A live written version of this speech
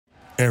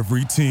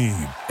Every team,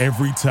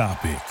 every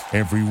topic,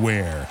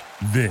 everywhere.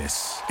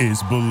 This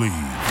is Believe.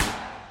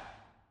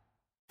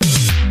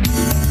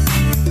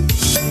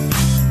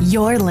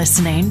 You're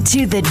listening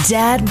to the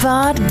Dad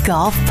Bod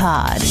Golf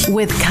Pod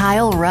with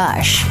Kyle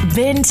Rush,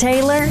 Ben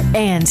Taylor,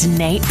 and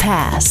Nate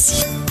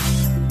Pass.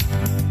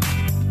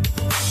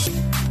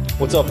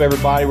 What's up,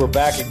 everybody? We're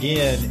back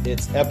again.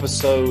 It's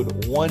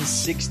episode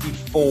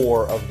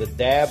 164 of the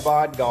Dad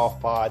Bod Golf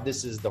Pod.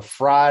 This is the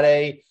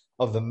Friday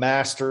of the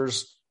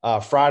Masters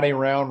Friday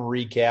round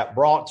recap,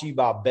 brought to you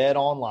by Bet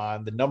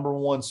Online, the number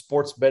one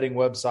sports betting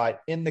website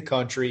in the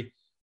country.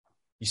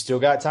 You still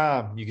got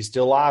time. You can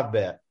still live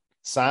bet.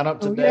 Sign up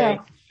today,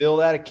 Fill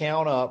that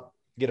account up,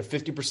 get a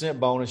 50%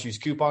 bonus, use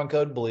coupon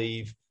code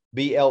BLEAV,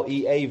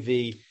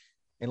 BLEAV,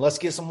 and let's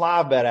get some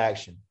live bet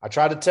action. I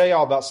tried to tell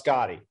y'all about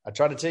Scotty. I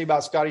tried to tell you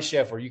about Scotty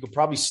Scheffler. You could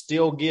probably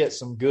still get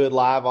some good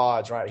live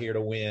odds right here to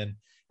win.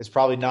 It's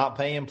probably not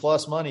paying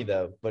plus money,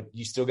 though, but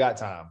you still got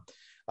time.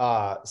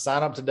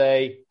 Sign up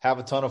today, have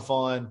a ton of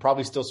fun,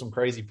 probably still some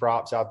crazy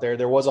props out there.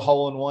 There was a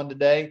hole-in-one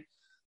today,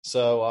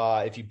 so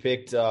if you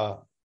picked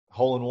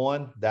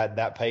hole-in-one,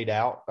 that paid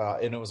out,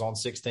 and it was on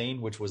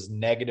 16, which was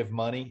negative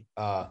money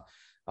for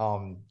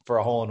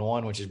a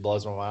hole-in-one, which just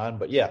blows my mind.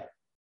 But, yeah,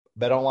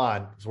 Bet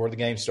Online is where the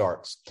game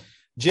starts.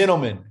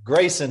 Gentlemen,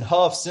 Grayson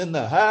Huff's in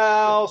the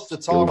house to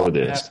talk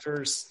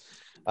Masters.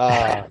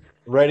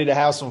 Ready to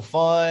have some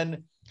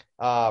fun.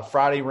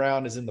 Friday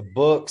round is in the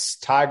books.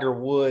 Tiger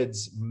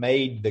Woods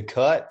made the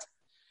cut.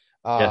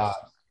 Yes.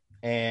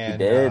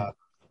 And he did.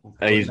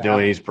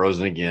 He's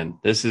frozen again.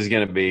 This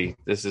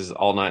is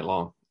all night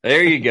long.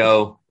 There you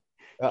go.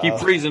 Keep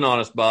freezing on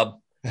us, Bob.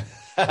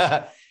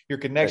 Your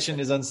connection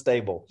is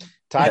unstable.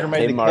 Tiger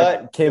made the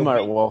cut.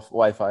 Kmart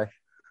Wi-Fi.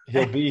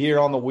 He'll be here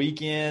on the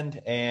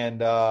weekend,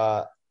 and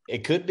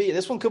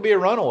this one could be a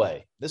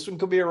runaway.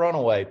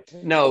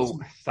 No,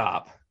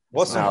 stop.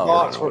 What's some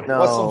thoughts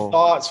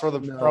for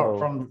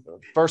from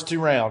first two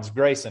rounds?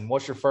 Grayson,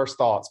 what's your first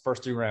thoughts?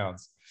 First two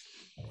rounds.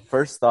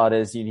 First thought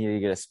is you need to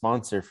get a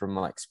sponsor from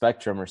like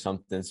Spectrum or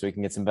something so we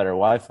can get some better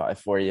Wi-Fi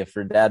for you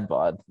for Dad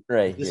Bod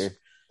here.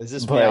 Is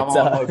this me? I'm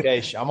on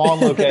location. I'm on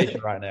location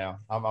right now.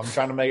 I'm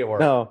trying to make it work.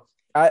 No,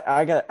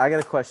 I got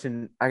a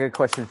question. I got a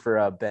question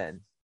for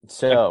Ben.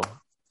 So,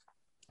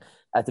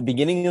 at the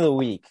beginning of the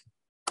week,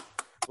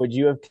 would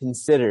you have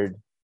considered?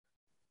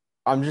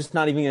 I'm just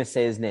not even going to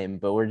say his name,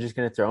 but we're just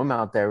going to throw him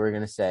out there. We're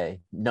going to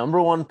say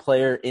number one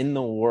player in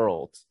the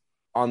world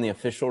on the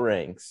official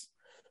ranks,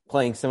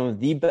 playing some of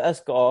the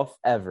best golf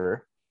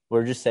ever.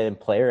 We're just saying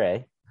player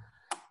A,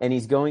 and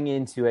he's going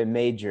into a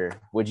major.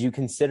 Would you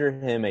consider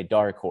him a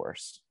dark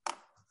horse?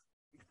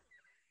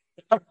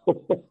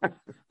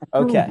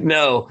 Okay.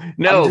 No,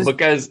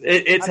 because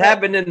it's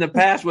happened in the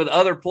past with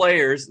other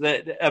players look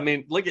at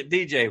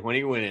DJ when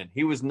he went in.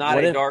 He was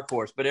not a dark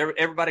horse, but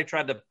everybody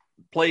tried to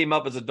play him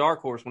up as a dark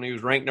horse when he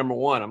was ranked number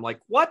one. I'm like,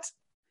 what?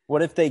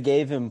 What if they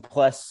gave him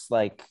plus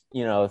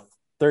 35-1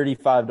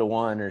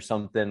 or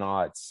something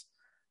odds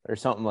or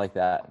something like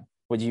that?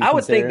 Would you? I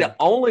would think the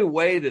only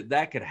way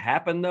that could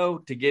happen though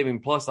to give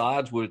him plus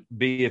odds would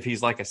be if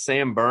he's like a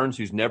Sam Burns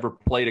who's never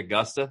played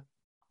Augusta.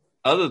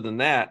 Other than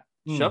that,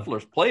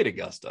 Scheffler's played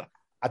Augusta.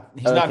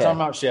 He's not talking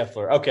about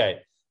Scheffler. Okay,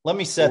 let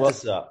me set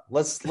this up.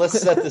 Let's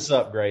set this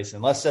up,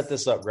 Grayson.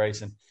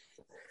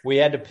 We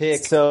had to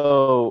pick.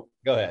 So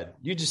go ahead.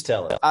 You just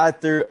tell it.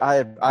 Go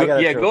ahead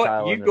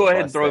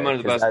and throw him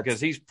under the bus because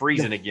he's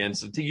freezing again.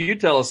 So you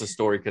tell us a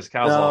story because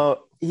Kyle's off.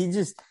 He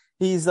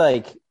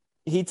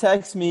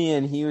texted me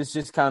and he was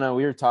just kind of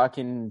we were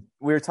talking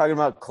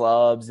about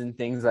clubs and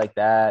things like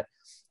that.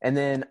 And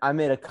then I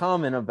made a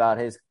comment about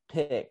his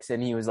picks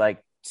and he was like,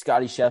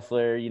 Scotty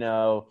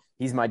Scheffler,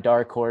 he's my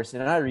dark horse.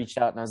 And I reached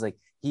out and I was like,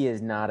 he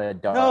is not a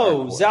dark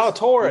horse. No,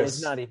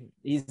 Zalatoris.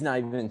 He's not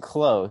even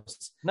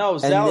close. No,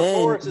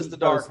 Zalatoris is the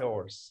dark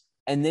horse.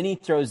 And then he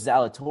throws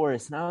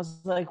Zalatoris. And I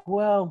was like,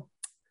 well,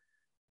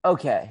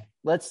 okay,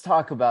 let's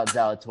talk about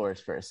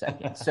Zalatoris for a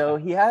second. So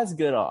he has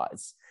good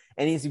odds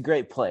and he's a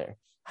great player.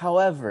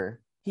 However,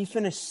 he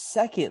finished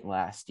second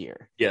last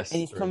year. Yes.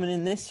 And he's coming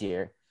in this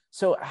year.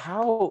 So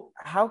how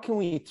can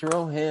we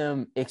throw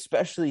him,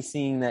 especially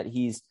seeing that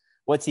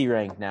what's he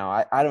ranked now?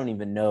 I don't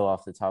even know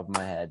off the top of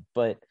my head,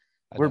 but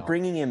we're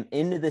bringing him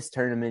into this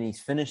tournament.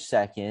 He's finished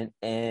second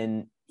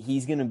and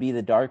he's going to be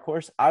the dark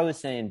horse. I was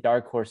saying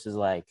dark horse is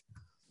like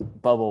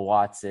Bubba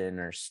Watson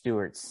or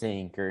Stuart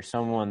Sink or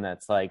someone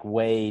that's like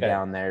way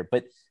down there,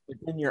 but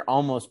then you're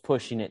almost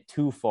pushing it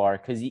too far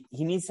because he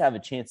needs to have a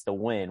chance to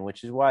win,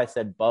 which is why I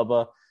said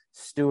Bubba.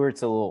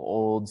 Stewart's a little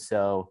old,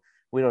 so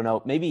we don't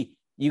know. Maybe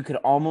you could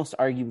almost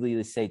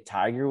arguably say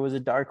Tiger was a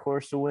dark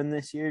horse to win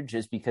this year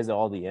just because of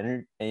all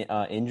the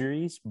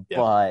injuries,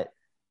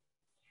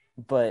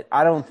 but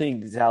I don't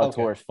think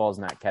Zalatoris falls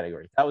in that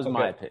category. That was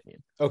my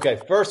opinion. Okay,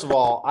 first of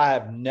all, I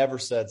have never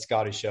said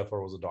Scotty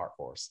Scheffler was a dark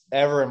horse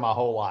ever in my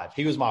whole life.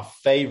 He was my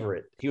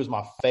favorite.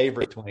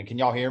 To win. Can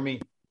y'all hear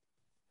me?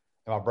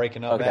 Am I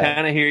breaking up? I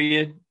kind of hear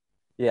you.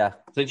 Yeah.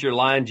 Since you're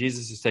lying,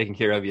 Jesus is taking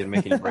care of you and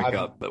making you break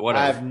up. But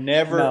whatever. I've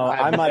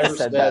never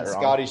said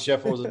Scotty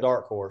Scheffler was a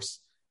dark horse.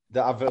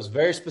 I was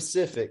very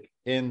specific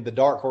in the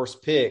dark horse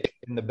pick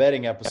in the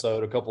betting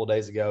episode a couple of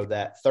days ago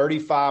that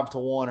 35-1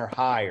 or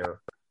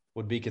higher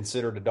would be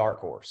considered a dark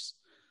horse.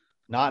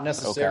 Not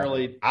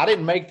necessarily. Okay. I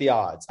didn't make the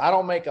odds. I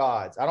don't make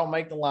odds. I don't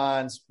make the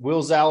lines.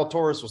 Will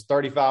Zalatoris was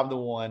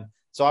 35-1.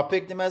 So I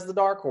picked him as the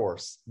dark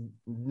horse.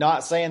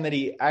 Not saying that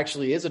he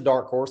actually is a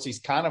dark horse. He's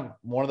kind of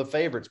one of the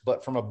favorites,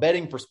 but from a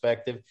betting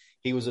perspective,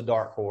 he was a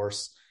dark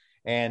horse.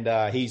 And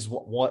he's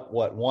what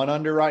 1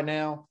 under right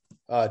now?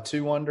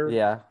 2 under?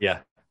 Yeah.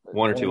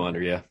 1 or 2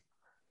 under, yeah.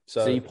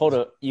 So you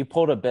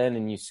pulled a Ben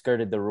and you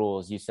skirted the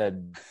rules. You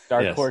said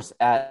dark horse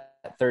at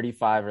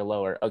 35 or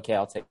lower. Okay,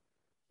 I'll take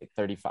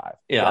 35.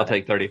 Yeah, I'll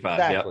take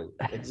 35.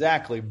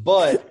 Exactly.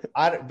 But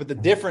the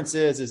difference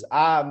is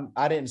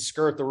I didn't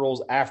skirt the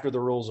rules after the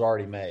rules are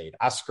already made.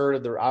 I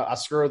skirted the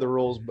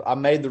rules. I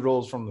made the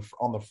rules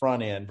on the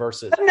front end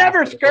versus. I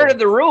never skirted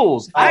the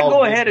rules. I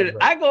go ahead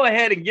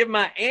and give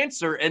my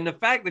answer, and the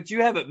fact that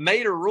you haven't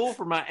made a rule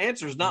for my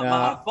answer is not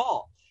my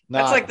fault.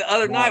 That's like the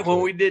other night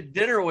when we did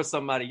dinner with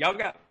somebody. Y'all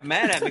got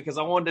mad at me because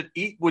I wanted to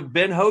eat with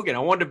Ben Hogan. I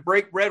wanted to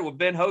break bread with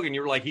Ben Hogan.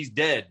 You were like, he's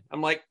dead.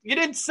 I'm like, you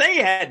didn't say he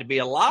had to be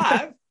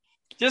alive.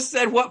 Just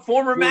said what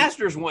former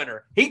Masters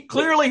winner. He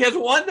clearly has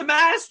won the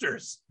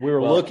Masters.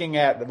 We're looking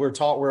at the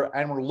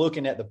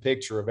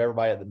picture of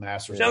everybody at the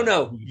Masters.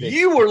 No,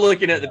 you were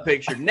looking at the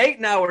picture. Nate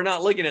and I were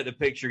not looking at the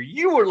picture.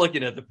 You were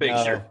looking at the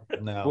picture.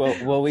 No.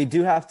 Well, we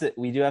do have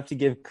to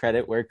give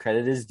credit where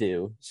credit is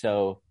due.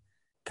 So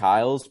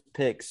Kyle's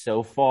picks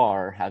so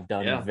far have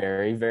done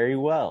very, very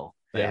well.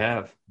 They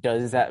have.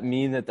 Does that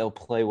mean that they'll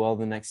play well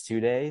the next 2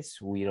 days?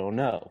 We don't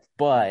know.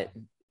 But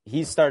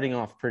he's starting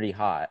off pretty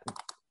hot.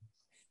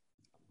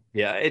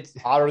 Yeah, it's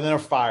hotter than a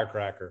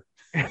firecracker.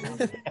 I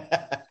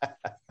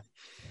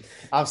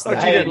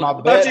thought you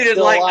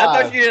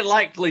didn't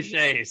like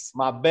cliches.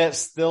 My bet's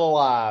still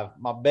alive.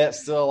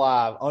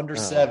 Under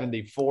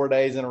 70, 4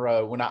 days in a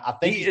row. When I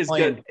think he is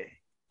good.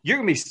 You're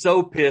gonna be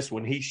so pissed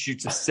when he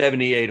shoots a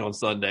 78 on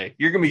Sunday.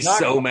 You're gonna be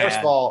so mad. First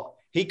of all,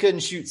 he couldn't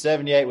shoot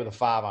 78 with a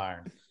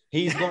 5-iron.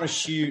 He's going to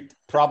shoot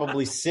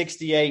probably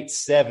 68,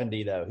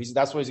 70 though.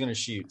 That's what he's going to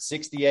shoot.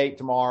 68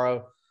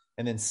 tomorrow,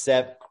 and then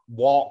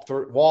walk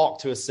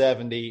to a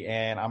 70,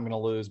 and I'm going to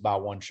lose by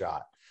 1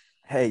 shot.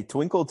 Hey,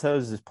 Twinkle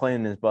Toes is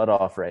playing his butt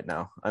off right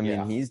now. I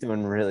mean, he's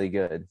doing really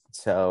good.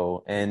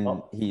 So,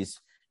 and he's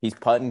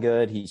putting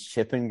good. He's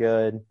chipping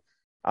good.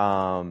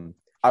 I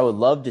would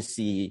love to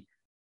see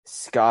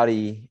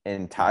Scotty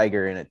and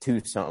Tiger in a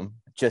twosome,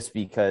 just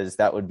because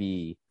that would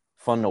be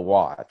fun to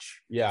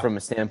watch from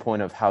a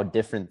standpoint of how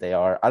different they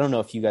are. I don't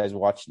know if you guys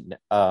watched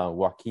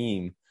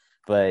Joaquim,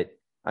 but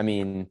I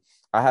mean,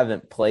 I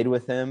haven't played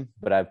with him,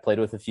 but I've played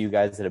with a few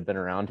guys that have been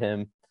around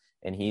him,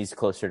 and he's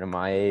closer to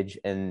my age.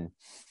 And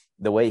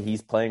the way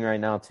he's playing right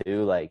now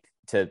too, like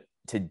to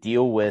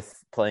deal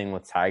with playing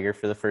with Tiger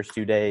for the first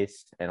 2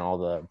 days and all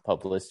the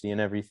publicity and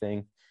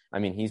everything. I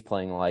mean, he's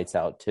playing lights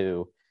out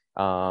too.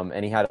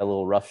 And he had a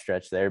little rough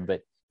stretch there,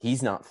 but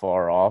he's not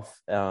far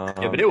off.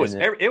 But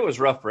it was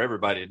rough for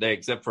everybody today,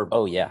 except for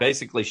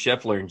basically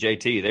Scheffler and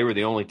JT. They were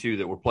the only two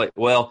that were playing.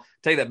 Well,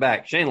 take that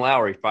back. Shane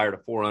Lowry fired a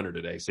 4-under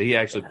today, so he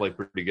actually played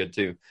pretty good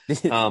too.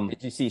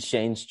 Did you see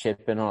Shane's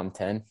chipping on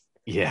 10?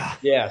 Yeah.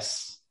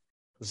 Yes.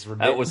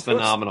 That was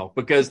phenomenal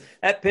because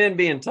that pin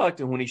being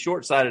tucked, and when he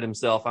short-sighted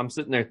himself, I'm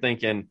sitting there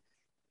thinking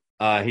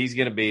he's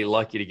going to be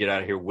lucky to get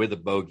out of here with a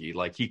bogey.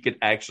 Like he could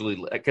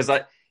actually, because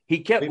he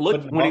kept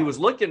looking when he was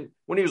looking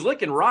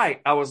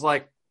right. I was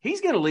like,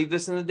 he's going to leave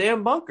this in the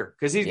damn bunker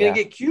because he's going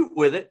to get cute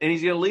with it, and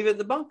he's going to leave it in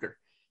the bunker.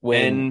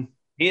 And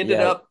he ended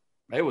up,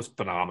 it was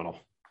phenomenal.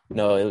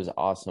 No, it was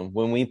awesome.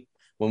 When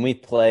we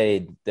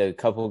played, the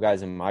couple of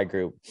guys in my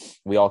group,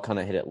 we all kind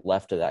of hit it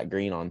left of that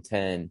green on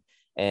 10.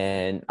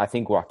 And I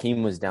think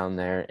Joaquim was down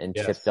there and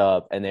chipped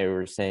up, and they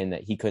were saying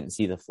that he couldn't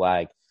see the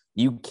flag.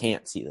 You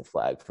can't see the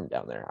flag from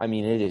down there. I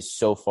mean, it is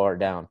so far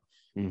down.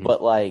 Mm-hmm.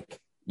 But like,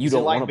 you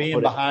don't want to being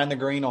behind the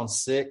green on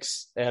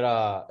 6 at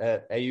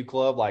AU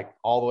Club, like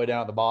all the way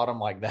down at the bottom,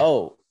 like that.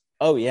 Oh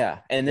yeah.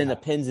 And then the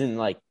pin's in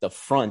like the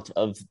front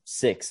of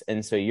 6,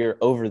 and so you're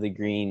over the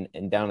green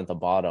and down at the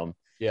bottom.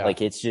 Yeah,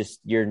 like it's just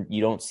you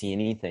don't see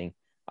anything.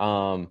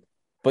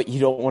 But you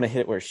don't want to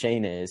hit it where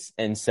Shane is,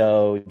 and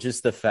so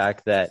just the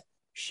fact that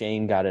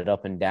Shane got it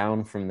up and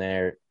down from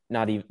there,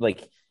 not even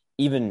like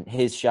even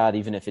his shot,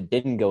 even if it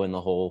didn't go in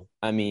the hole,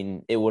 I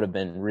mean, it would have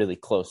been really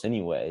close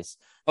anyways.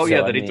 Oh,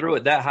 so, he threw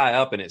it that high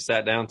up and it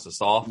sat down to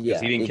soft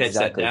because he didn't catch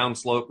that down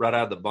slope right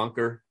out of the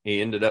bunker.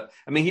 He ended up,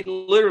 I mean, he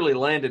literally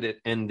landed it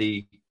in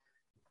the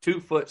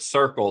 2-foot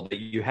circle that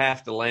you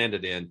have to land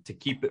it in to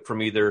keep it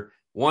from either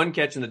one,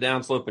 catching the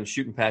down slope and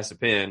shooting past the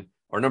pin,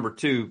 or number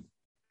 2,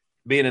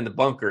 being in the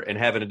bunker and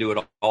having to do it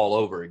all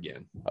over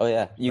again. Oh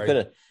yeah, you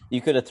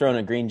could have thrown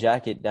a green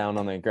jacket down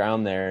on the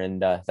ground there,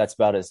 and that's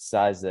about his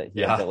size that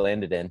he had to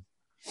land it in.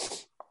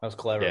 That was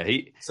clever.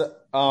 Yeah,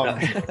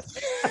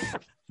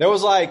 there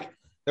was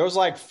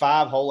like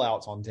 5 hole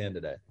outs on 10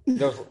 today.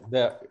 There was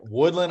the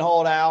Woodland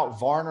hold out,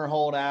 Varner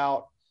hold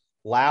out,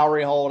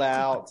 Lowry hold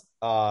out.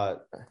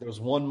 There was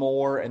one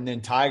more, and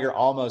then Tiger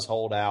almost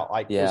hold out.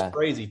 Like, it was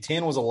crazy.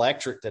 10 was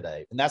electric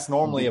today, and that's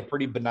normally a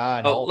pretty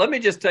benign hole. Let me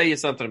just tell you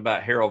something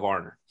about Harold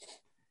Varner.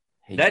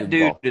 That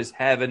dude is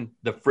having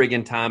the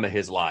friggin' time of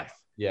his life.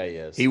 Yeah, he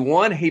is. He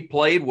won. He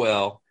played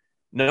well.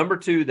 Number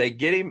two, they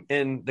get him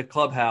in the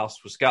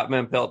clubhouse with Scott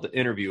Van Pelt to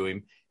interview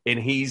him. And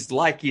he's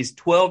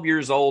 12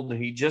 years old,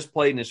 and he just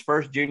played in his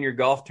first junior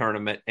golf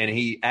tournament. And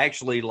he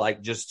actually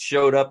just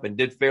showed up and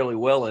did fairly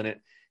well in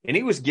it. And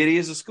he was giddy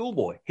as a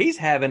schoolboy. He's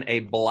having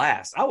a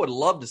blast. I would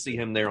love to see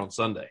him there on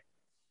Sunday.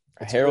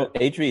 Harold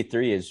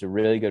HV3 is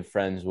really good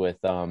friends with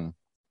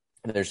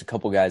there's a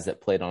couple guys that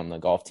played on the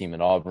golf team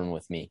at Auburn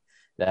with me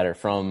that are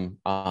from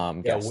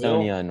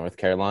Gastonia in North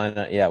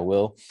Carolina. Yeah,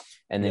 Will.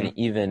 And then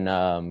even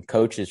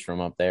coaches from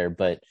up there.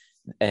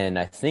 And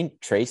I think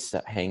Trace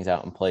hangs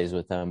out and plays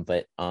with them,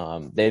 but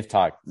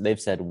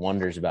they've said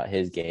wonders about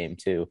his game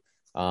too.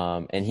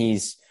 And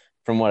he's,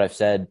 from what I've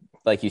said,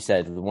 like you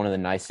said, one of the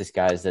nicest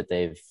guys that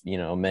they've,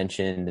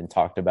 mentioned and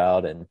talked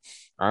about. And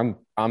I'm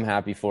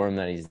happy for him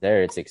that he's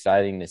there. It's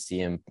exciting to see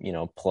him,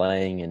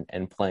 playing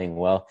and playing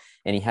well.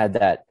 And he had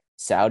that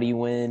Saudi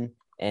win,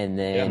 and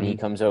then he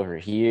comes over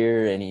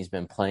here and he's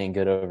been playing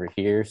good over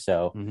here.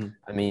 So,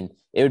 I mean,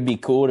 it would be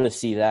cool to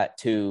see that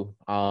too.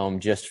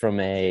 Just from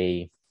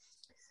he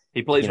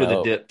plays with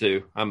a dip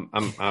too.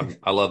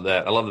 I love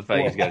that. I love the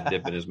fact he's got a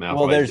dip in his mouth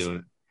while he's doing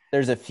it.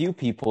 There's a few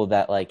people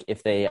that,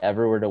 if they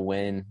ever were to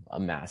win a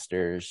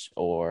Masters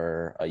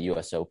or a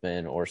US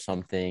Open or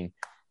something,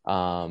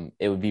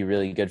 it would be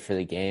really good for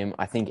the game.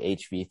 I think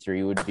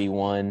HV3 would be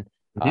one.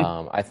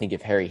 I think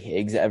if Harry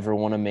Higgs ever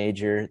won a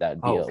major,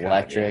 that'd be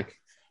electric. God,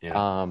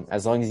 yeah.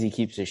 As long as he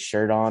keeps his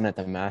shirt on at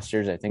the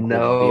Masters, I think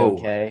we'll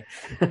be okay.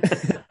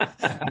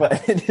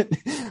 but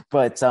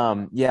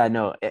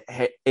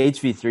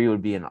HV3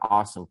 would be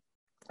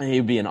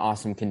he'd be an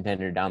awesome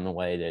contender down the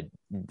way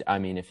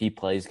if he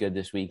plays good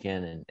this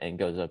weekend and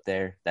goes up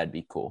there, that'd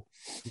be cool.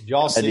 Did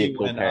y'all see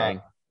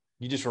when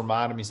you just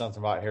reminded me something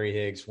about Harry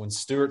Higgs when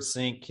Stuart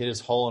Sink hit his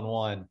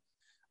hole-in-one?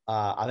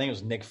 I think it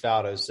was Nick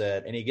Faldo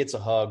said, and he gets a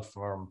hug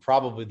from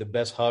probably the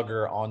best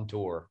hugger on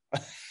tour.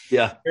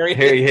 Yeah, Harry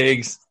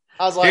Higgs.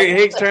 I was like, Harry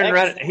Higgs turned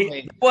around.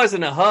 It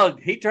wasn't a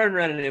hug. He turned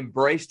around and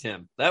embraced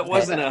him. That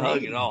wasn't a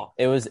hug at all.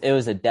 It was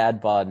a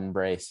dad bod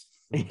embrace.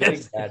 Big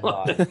dad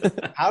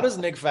bod. How does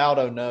Nick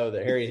Faldo know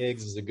that Harry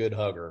Higgs is a good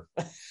hugger?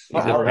 He's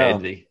a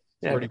pansy.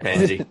 Yeah, pretty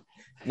pansy.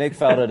 Nick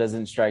Faldo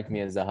doesn't strike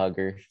me as a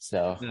hugger,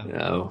 so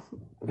no.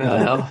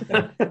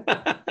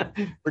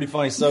 Pretty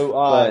funny.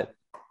 So,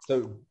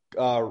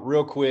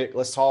 real quick,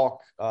 let's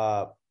talk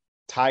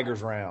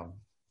Tigers round.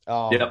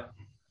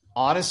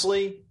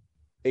 Honestly,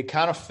 it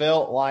kind of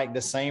felt like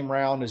the same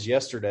round as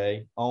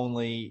yesterday,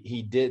 only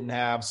he didn't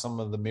have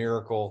some of the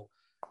miracle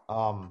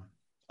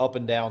up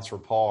and downs for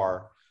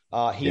par.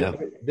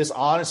 This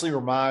honestly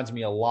reminds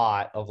me a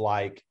lot of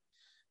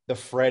the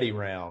Freddie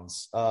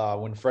rounds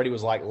when Freddie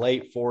was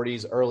late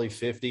 40s, early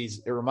 50s.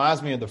 It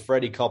reminds me of the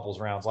Freddie Couples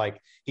rounds.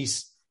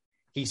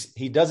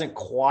 He doesn't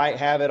quite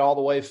have it all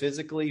the way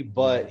physically,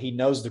 but he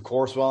knows the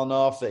course well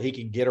enough that he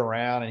can get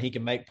around and he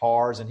can make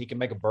pars and he can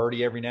make a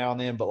birdie every now and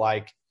then. But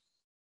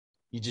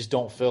you just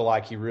don't feel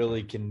like he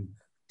really can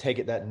take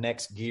it that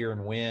next gear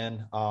and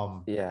win.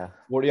 What do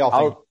y'all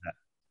think of that?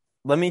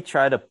 Let me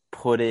try to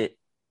put it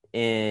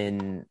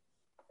in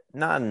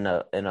not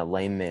in a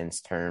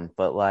layman's term,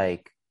 but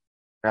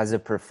as a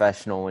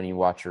professional, when you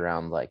watch a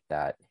round like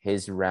that,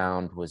 his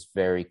round was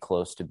very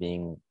close to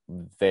being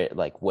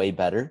way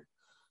better.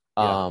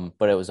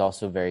 But it was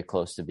also very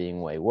close to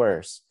being way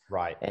worse.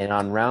 Right. And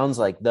on rounds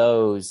like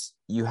those,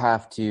 you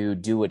have to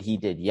do what he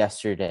did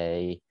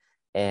yesterday.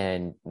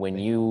 And when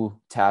you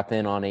tap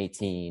in on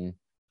 18,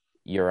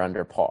 you're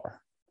under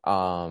par.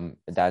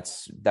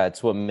 That's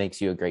what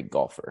makes you a great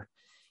golfer.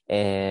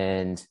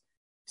 And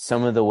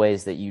some of the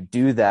ways that you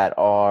do that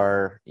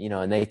are,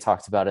 and they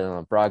talked about it on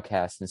the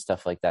broadcast and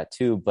stuff like that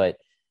too, but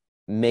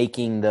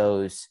making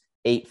those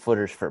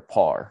 8-footers for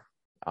par,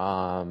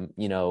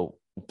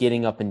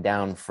 getting up and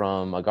down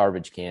from a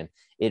garbage can.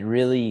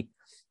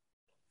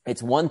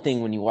 It's one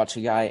thing when you watch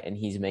a guy and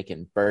he's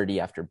making birdie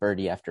after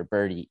birdie after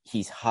birdie.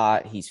 He's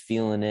hot. He's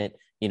feeling it.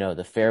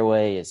 The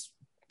fairway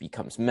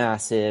becomes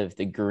massive.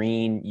 The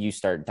green, you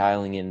start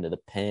dialing into the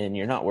pin.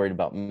 You're not worried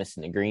about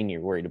missing the green.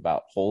 You're worried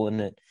about holing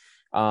it.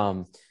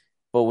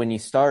 But when you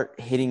start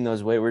hitting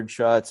those wayward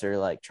shots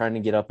or trying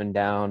to get up and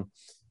down,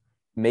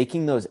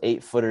 making those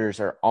 8-footers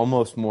are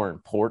almost more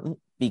important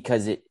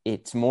because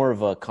it's more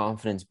of a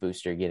confidence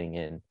booster getting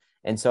in.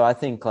 And so I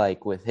think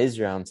with his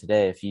round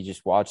today, if you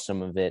just watch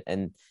some of it,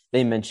 and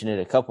they mentioned it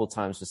a couple of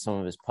times with some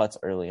of his putts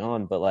early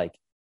on, but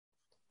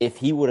if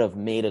he would have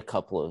made a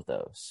couple of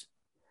those,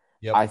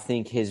 I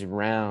think his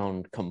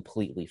round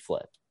completely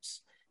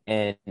flips.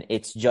 And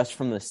it's just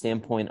from the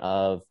standpoint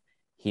of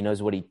he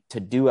knows what to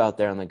do out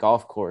there on the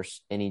golf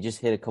course, and he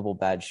just hit a couple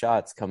bad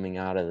shots coming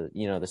out of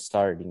the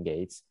starting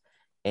gates.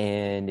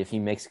 And if he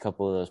makes a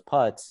couple of those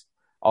putts,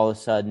 all of a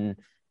sudden,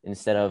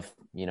 instead of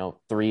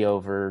 3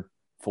 over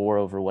 4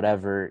 over,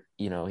 whatever,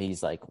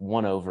 he's like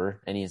 1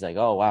 over, and he's like,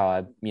 oh, wow,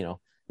 I,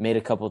 made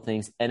a couple of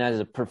things. And as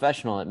a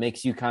professional, it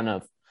makes you kind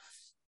of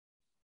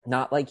it's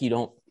not like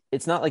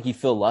you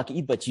feel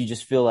lucky, but you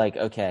just feel like,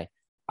 okay,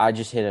 I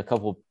just hit a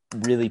couple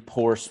really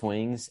poor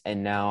swings,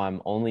 and now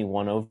I'm only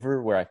 1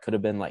 over where I could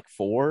have been like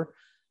 4.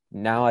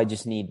 Now I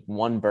just need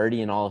 1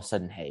 birdie, and all of a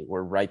sudden, hey,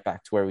 we're right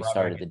back to where we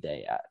started the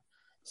day at.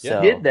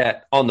 So, he did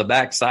that on the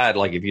backside.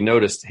 Like, if you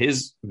noticed,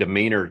 his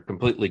demeanor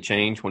completely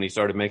changed when he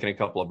started making a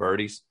couple of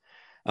birdies.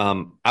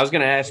 I was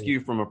going to ask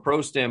you from a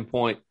pro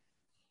standpoint,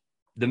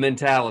 the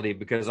mentality,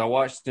 because I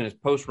watched in his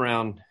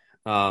post-round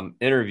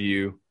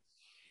interview,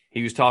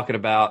 he was talking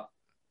about,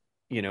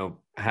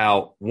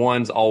 how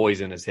 1's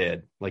always in his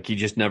head. Like, he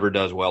just never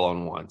does well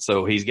on 1.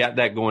 So he's got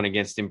that going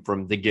against him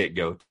from the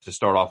get-go to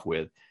start off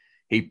with.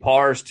 He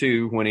pars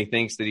 2 when he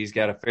thinks that he's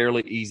got a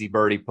fairly easy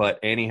birdie putt,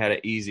 and he had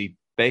an easy,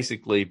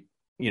 basically,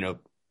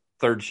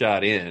 third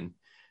shot in.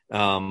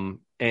 And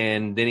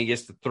then he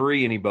gets to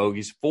 3 and he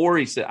bogeys. 4,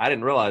 he said, I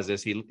didn't realize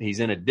this. He's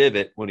in a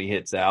divot when he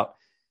hits out.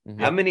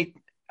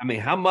 Mm-hmm.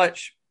 How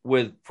much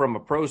from a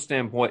pro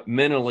standpoint,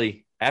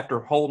 mentally, after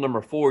hole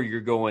number 4,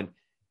 you're going,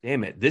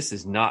 damn it, this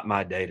is not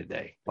my day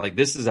today. Like,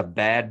 this is a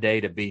bad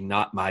day to be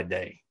not my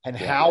day. And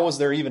how was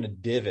there even a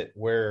divot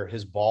where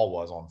his ball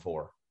was on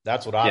 4?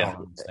 That's what I don't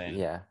understand.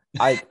 Yeah.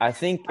 I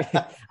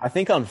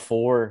think on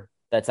 4,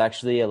 that's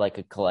actually a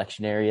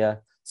collection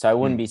area. So I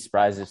wouldn't be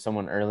surprised if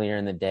someone earlier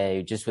in the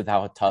day, just with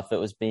how tough it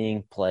was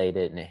being, played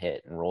it and it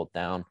hit and rolled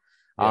down.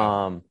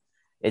 Yeah.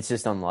 It's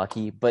just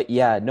unlucky. But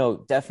yeah, no,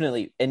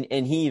 definitely. And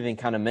he even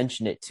kind of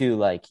mentioned it too.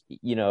 Like,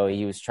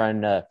 he was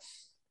trying to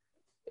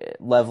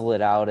level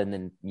it out and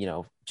then,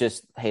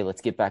 just, hey,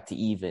 let's get back to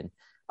even.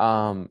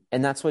 And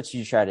that's what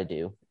you try to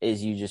do,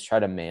 is you just try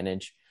to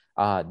manage.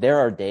 There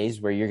are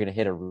days where you're going to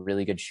hit a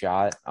really good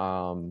shot.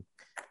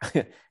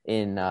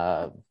 In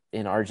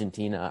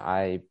Argentina,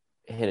 I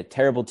hit a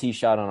terrible tee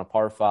shot on a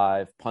par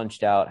 5,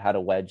 punched out, had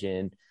a wedge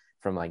in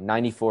from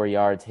 94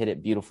 yards, hit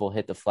it beautiful,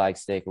 hit the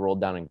flagstick, rolled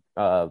down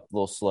a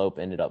little slope,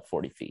 ended up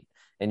 40 feet.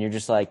 And you're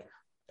just like,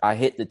 I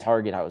hit the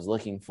target I was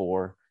looking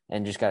for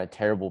and just got a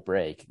terrible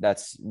break.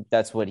 That's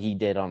what he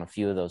did on a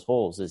few of those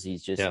holes, is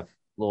he's just a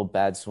little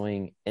bad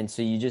swing. And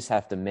so you just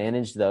have to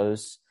manage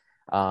those.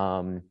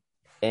 And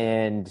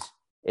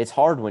it's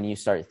hard when you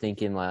start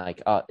thinking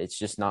oh, it's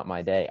just not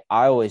my day.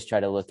 I always try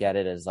to look at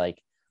it as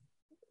like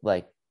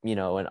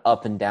an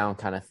up and down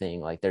kind of thing.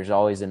 Like, there's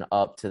always an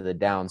up to the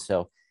down.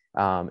 So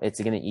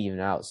it's going to even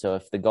out. So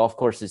if the golf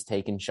course is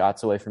taking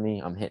shots away from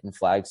me, I'm hitting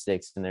flag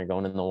sticks and they're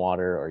going in the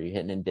water, or you're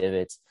hitting in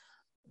divots,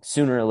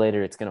 sooner or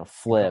later it's going to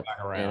flip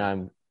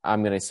and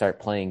I'm going to start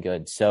playing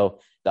good. So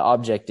the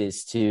object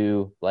is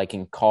to,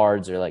 in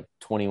cards or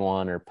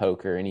 21 or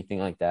poker or anything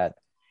like that,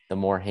 the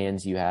more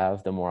hands you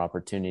have, the more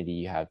opportunity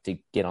you have to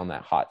get on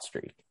that hot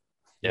streak.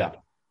 Yeah,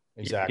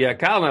 exactly. Yeah,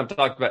 Kyle and I've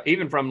talked about,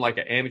 even from an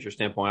amateur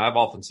standpoint, I've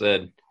often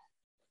said,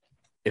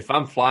 if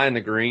I'm flying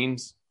the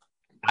greens,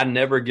 I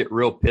never get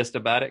real pissed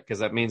about it, because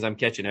that means I'm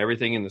catching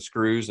everything in the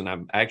screws and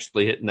I'm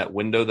actually hitting that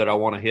window that I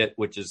want to hit,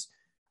 which is,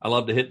 I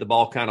love to hit the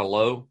ball kind of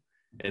low.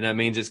 And that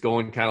means it's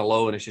going kind of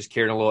low and it's just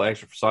carrying a little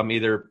extra. So I'm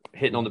either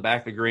hitting on the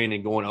back of the green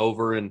and going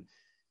over, and,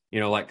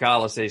 like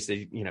Kyle says,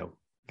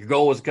 your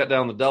goal was to cut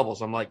down the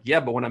doubles. I'm like, yeah,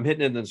 but when I'm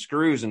hitting in the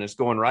screws and it's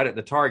going right at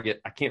the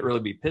target, I can't really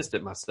be pissed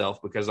at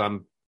myself, because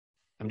I'm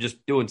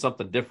just doing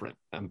something different.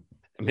 I'm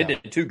hitting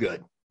it too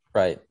good.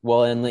 Right.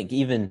 Well, and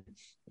even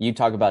you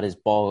talk about his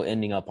ball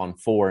ending up on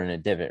 4 in a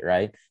divot,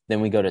 right? Then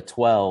we go to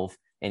 12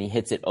 and he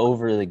hits it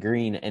over the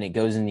green and it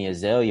goes in the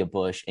azalea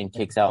bush and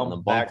kicks out in the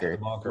bunker.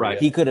 Right.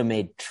 He could have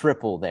made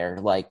triple there,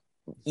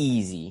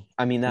 easy.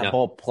 I mean, that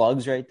ball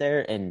plugs right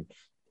there and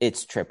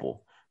it's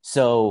triple.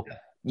 So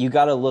you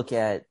got to look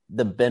at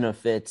the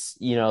benefits,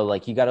 you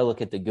got to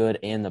look at the good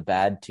and the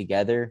bad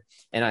together.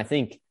 And I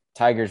think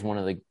Tiger's one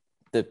of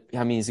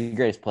he's the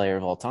greatest player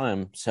of all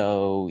time.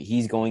 So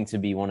he's going to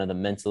be one of the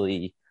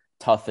mentally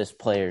toughest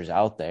players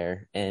out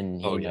there.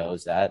 And he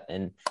knows that.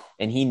 And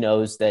he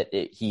knows that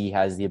he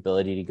has the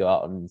ability to go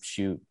out and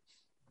shoot,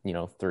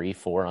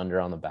 3-4 under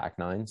on the back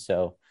nine.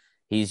 So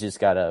he's just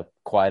got to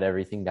quiet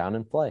everything down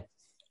and play.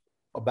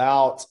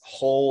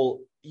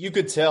 You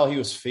could tell he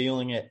was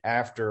feeling it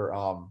after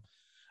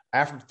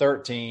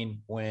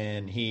 13,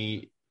 when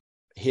he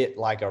hit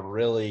he had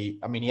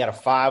a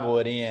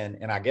 5-wood in,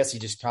 and I guess he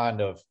just kind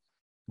of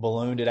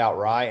ballooned it out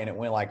right, and it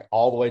went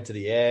all the way to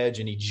the edge,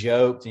 and he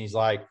joked and he's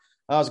like,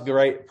 that was a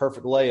great,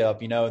 perfect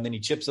layup, and then he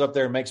chips it up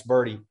there and makes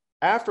birdie.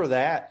 After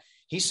that,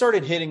 he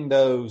started hitting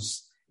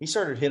those. I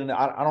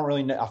don't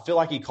really know. I feel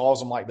like he calls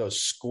them those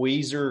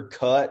squeezer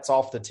cuts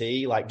off the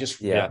tee,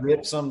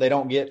 rips them. They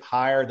don't get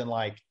higher than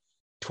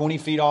 20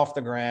 feet off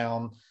the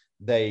ground.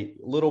 They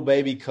little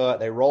baby cut,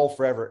 they roll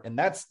forever. And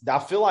I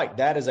feel like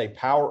that is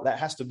that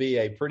has to be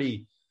a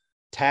pretty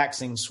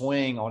taxing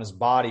swing on his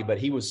body, but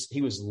he was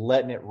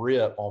letting it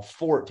rip on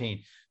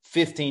 14.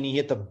 15, he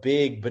hit the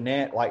big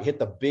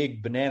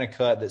banana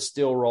cut that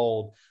still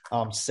rolled.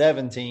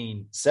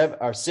 16,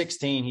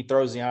 he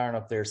throws the iron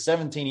up there.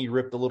 17, he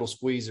ripped the little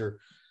squeezer.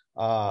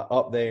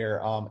 up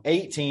there.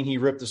 18, he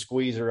ripped the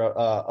squeezer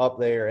up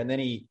there, and then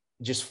he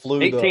just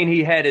flew. 18,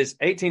 he had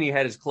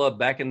his club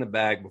back in the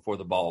bag before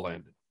the ball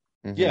landed.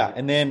 Mm-hmm. Yeah,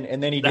 and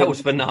then he that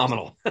was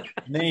phenomenal.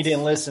 And then he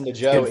didn't listen to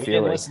Joey. He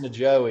didn't listen to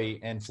Joey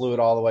and flew it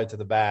all the way to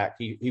the back.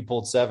 He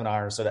pulled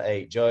 7-iron instead of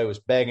 8. Joey was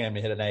begging him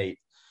to hit an 8.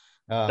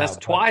 That's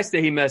twice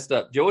that he messed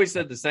up. Joey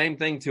said the same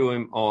thing to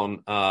him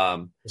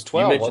on. It's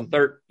 12.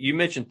 You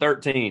mentioned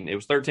 13. It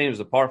was 13. It was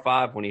a par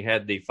 5 when he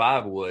had the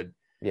 5 wood.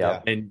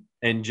 Yeah,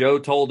 and Joe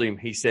told him,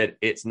 he said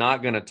it's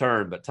not going to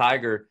turn, but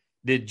Tiger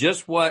did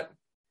just what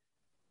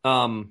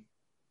Michael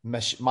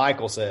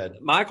said.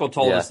 Michael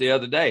told us the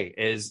other day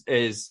is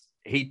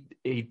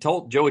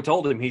Joey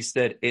told him, he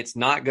said it's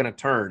not going to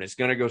turn, it's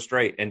going to go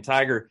straight, and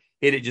Tiger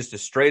hit it just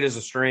as straight as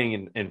a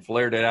string and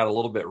flared it out a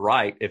little bit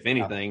right, if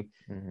anything.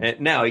 Mm-hmm. And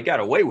now he got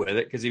away with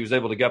it because he was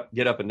able to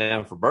get up and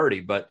down for birdie,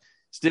 but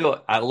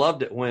still, I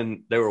loved it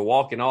when they were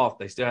walking off.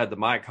 They still had the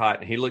mic hot,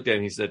 and he looked at him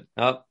and he said,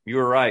 "Oh, you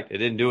were right. It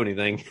didn't do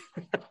anything."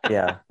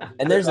 Yeah,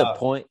 and there's a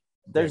point.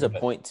 There's a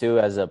point too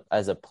as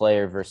a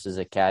player versus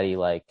a caddy.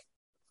 Like,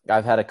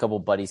 I've had a couple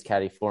buddies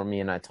caddy for me,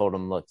 and I told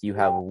them, "Look, you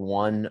have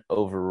one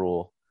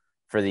overrule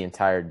for the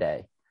entire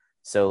day.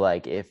 So,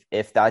 like, if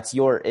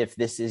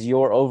this is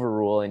your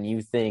overrule, and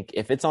you think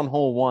if it's on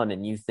hole 1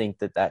 and you think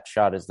that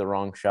shot is the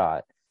wrong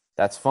shot,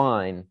 that's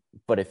fine.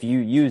 But if you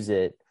use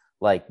it,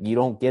 like, you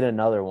don't get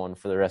another one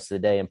for the rest of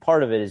the day." And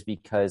part of it is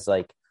because,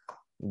 like,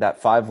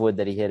 that 5 wood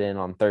that he hit in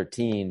on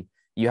 13,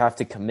 you have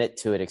to commit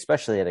to it,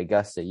 especially at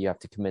Augusta. You have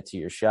to commit to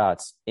your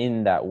shots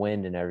in that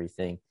wind and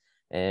everything.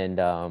 And,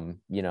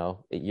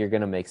 you're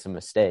going to make some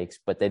mistakes,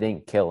 but they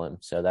didn't kill him.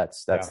 So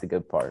that's the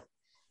good part.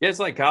 Yeah, it's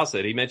like Kyle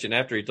said. He mentioned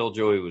after he told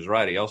Joey he was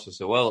right, he also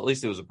said, well, at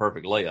least it was a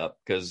perfect layup,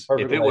 because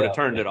if it would have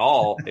turned at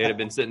all, it'd have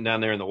been sitting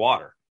down there in the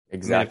water.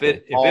 Exactly. I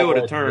mean, if it would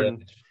have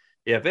turned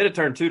 – if it had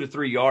turned 2 to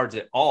 3 yards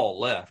at all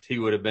left, he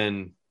would have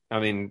been – I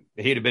mean,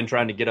 he'd have been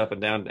trying to get up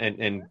and down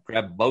and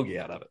grab a bogey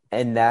out of it.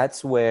 And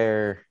that's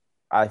where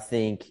I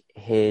think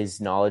his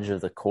knowledge of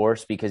the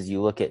course, because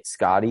you look at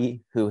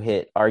Scotty, who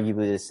hit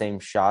arguably the same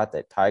shot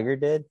that Tiger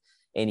did,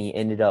 and he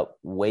ended up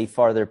way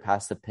farther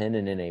past the pin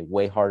and in a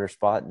way harder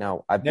spot.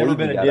 Now, I've never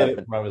been a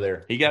divot from over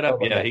there. He got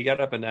up, he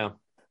got up and down.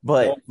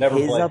 But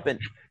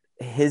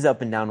his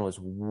up and down was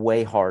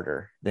way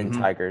harder than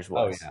Tiger's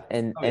was. Oh,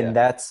 yeah. And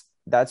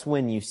that's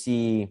when you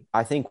see,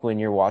 I think when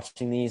you're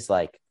watching these,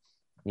 like,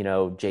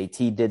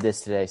 JT did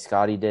this today,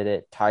 Scotty did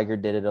it, Tiger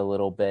did it a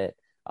little bit.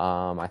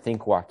 I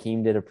think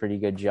Joaquin did a pretty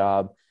good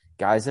job.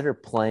 Guys that are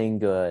playing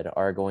good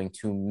are going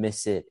to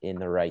miss it in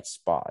the right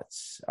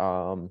spots.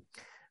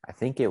 I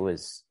think it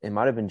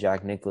might have been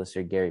Jack Nicklaus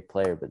or Gary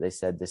Player, but they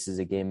said this is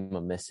a game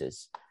of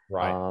misses.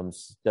 Right.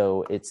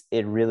 So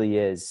it really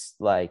is,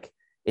 like,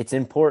 it's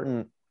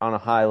important on a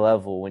high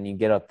level when you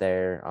get up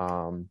there,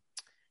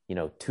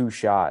 2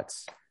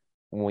 shots,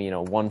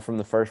 one from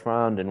the first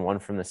round and one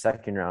from the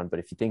second round. But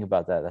if you think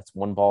about that, that's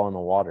 1 ball in the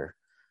water,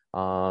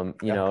 and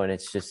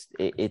it's just,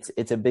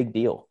 it's a big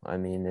deal. I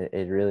mean,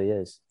 it really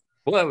is.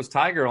 Well, that was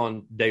Tiger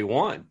on day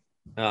 1.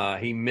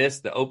 He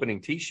missed the opening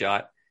tee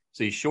shot,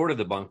 so he shorted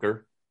the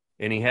bunker,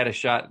 and he had a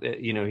shot that,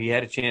 he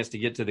had a chance to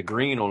get to the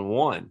green on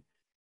 1.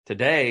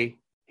 Today,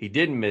 he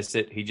didn't miss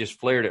it. He just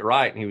flared it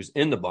right, and he was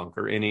in the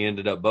bunker, and he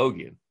ended up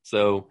bogeying.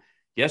 So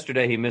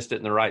yesterday he missed it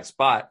in the right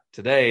spot.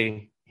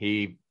 Today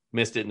he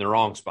missed it in the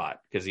wrong spot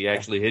because he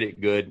actually hit it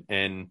good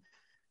and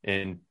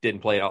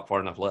didn't play it out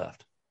far enough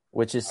left.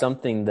 Which is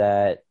something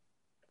that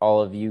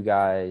all of you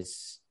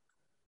guys,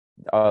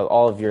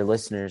 all of your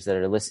listeners that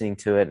are listening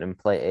to it and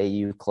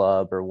play AU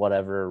club or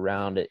whatever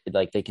around it,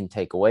 like, they can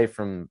take away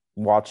from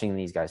watching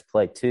these guys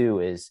play too,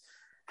 is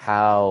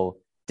how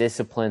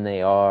disciplined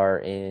they are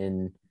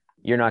in,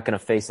 you're not going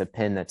to face a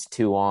pin that's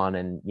 2 on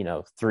and,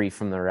 3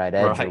 from the right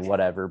edge or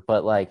whatever.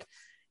 But, like,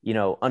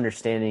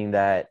 understanding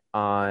that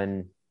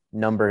on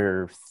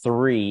number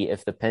 3,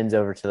 if the pin's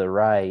over to the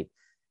right,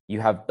 you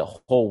have the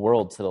whole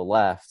world to the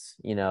left,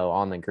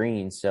 on the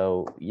green.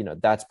 So,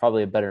 that's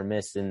probably a better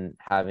miss than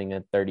having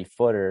a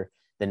 30-footer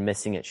than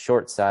missing it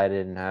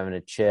short-sided and having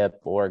a chip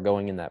or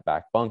going in that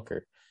back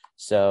bunker.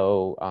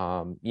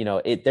 So,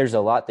 there's a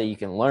lot that you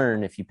can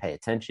learn if you pay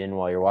attention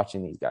while you're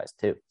watching these guys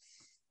too.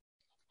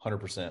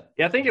 100%.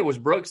 Yeah, I think it was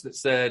Brooks that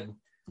said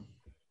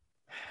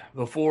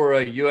before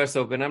a U.S.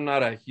 Open, I'm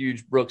not a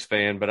huge Brooks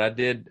fan, but I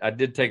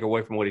did take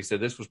away from what he said.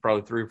 This was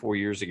probably 3 or 4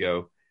 years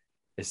ago.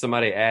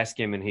 Somebody asked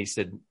him, and he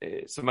said,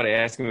 somebody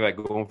asked him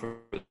about going for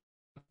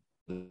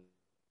the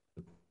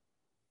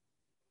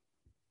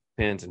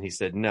pins, and he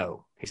said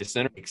no. He said,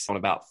 center on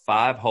about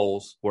 5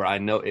 holes where I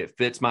know it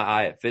fits my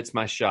eye, it fits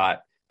my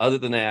shot. Other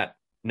than that,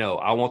 no.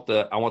 I want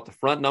the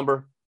front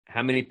number,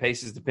 how many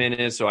paces the pin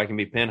is, so I can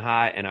be pin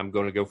high, and I'm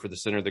going to go for the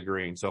center of the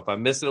green. So if I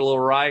miss it a little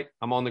right,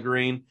 I'm on the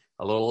green.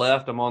 A little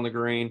left, I'm on the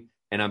green,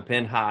 and I'm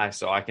pin high,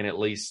 so I can at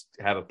least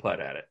have a putt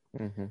at it.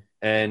 Mm-hmm.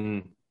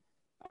 And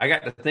I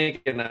got to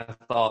thinking, I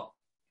thought,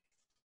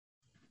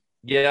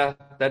 yeah,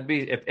 that'd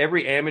be, if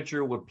every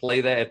amateur would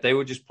play that, if they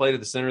would just play to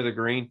the center of the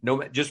green,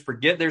 just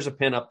forget there's a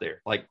pin up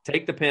there. Like,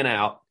 take the pin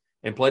out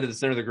and play to the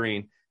center of the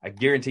green. I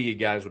guarantee you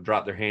guys would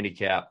drop their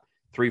handicap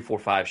 3, 4,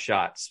 5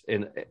 shots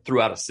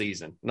throughout a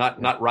season.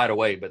 Not right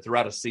away, but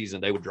throughout a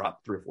season, they would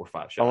drop 3 or 4,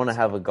 5 shots. I want to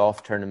have a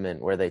golf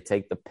tournament where they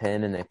take the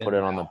pin and they put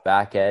it on the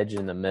back edge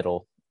in the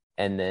middle,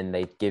 and then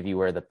they give you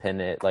where the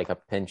pin is, like a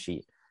pin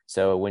sheet.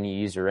 So when you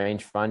use a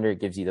rangefinder, it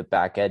gives you the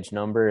back edge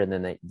number,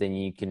 and then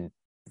you can,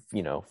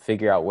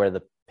 figure out where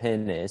the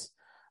pin is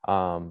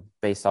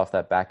based off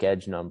that back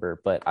edge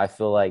number. But I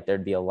feel like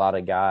there'd be a lot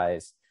of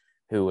guys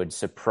who would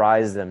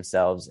surprise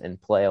themselves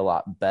and play a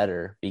lot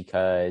better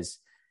because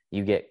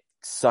you get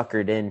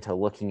suckered into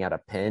looking at a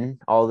pin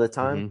all the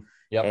time. Mm-hmm.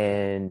 Yep.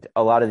 And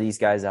a lot of these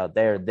guys out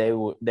there,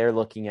 they're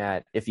looking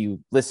at, if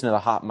you listen to the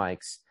hot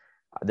mics,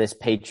 this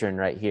patron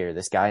right here,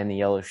 this guy in the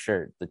yellow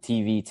shirt, the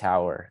TV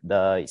tower,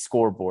 the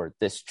scoreboard,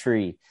 this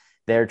tree,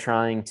 they're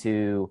trying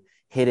to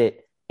hit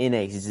it in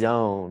a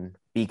zone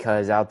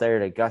because out there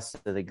at Augusta,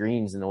 the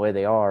greens and the way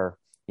they are,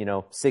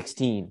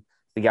 16,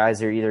 the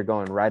guys are either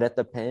going right at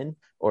the pin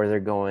or they're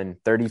going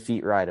 30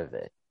 feet right of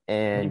it.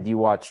 And you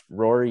watched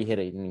Rory hit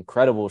an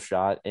incredible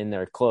shot in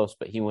there close,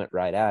 but he went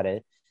right at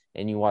it.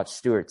 And you watched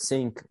Stuart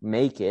Sink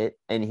make it,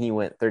 and he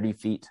went 30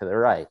 feet to the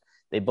right.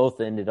 They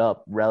both ended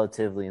up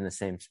relatively in the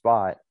same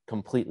spot,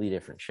 completely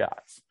different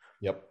shots.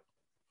 Yep,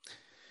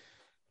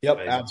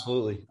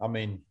 absolutely. I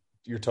mean,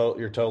 you're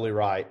totally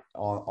right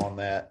on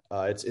that.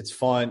 It's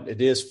fun.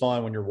 It is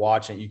fun when you're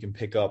watching. You can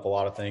pick up a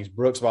lot of things.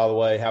 Brooks, by the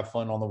way, have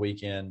fun on the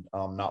weekend.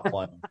 Not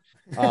playing.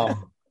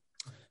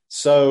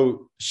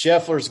 So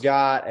Scheffler's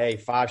got a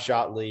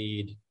 5-shot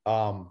lead.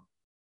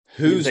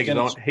 He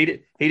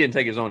didn't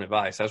take his own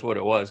advice. That's what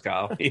it was,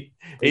 Kyle. He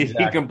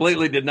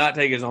completely did not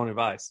take his own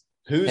advice.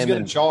 Who's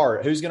going to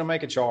charge? Who's going to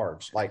make a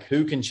charge? Like,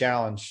 who can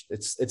challenge?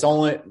 It's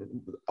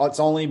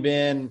only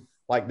been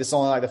like this,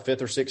 only like the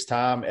 5th or 6th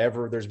time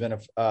ever there's been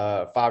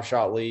a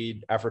 5-shot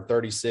lead after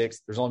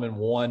 36. There's only been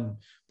one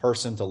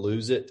person to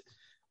lose it.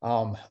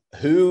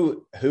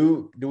 Who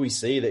do we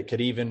see that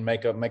could even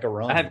make a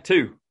run? I have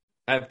two.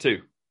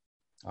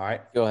 All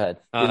right, go ahead.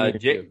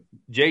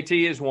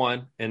 JT is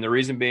one, and the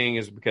reason being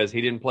is because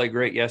he didn't play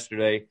great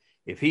yesterday.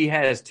 If he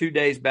has 2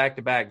 days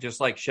back-to-back, just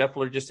like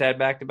Scheffler just had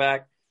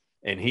back-to-back,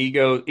 and he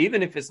goes,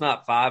 even if it's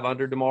not 5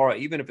 under tomorrow,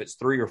 even if it's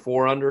 3 or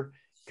 4 under,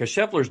 because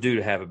Scheffler's due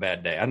to have a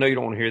bad day. I know you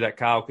don't want to hear that,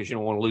 Kyle, because you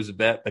don't want to lose a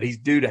bet, but he's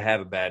due to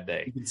have a bad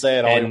day. You can say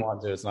it all you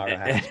want to. It's not going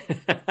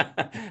to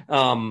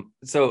happen.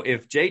 So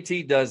if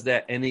JT does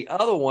that, and the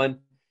other one,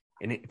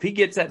 and if he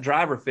gets that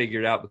driver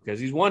figured out, because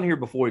he's won here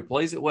before, he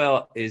plays it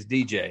well, is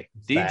DJ.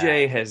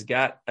 DJ has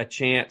got a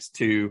chance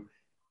to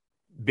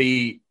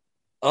be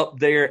up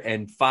there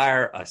and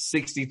fire a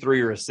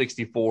 63 or a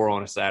 64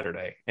 on a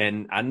Saturday.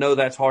 And I know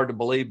that's hard to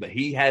believe, but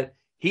he has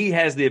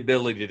the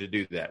ability to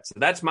do that. So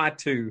that's my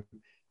two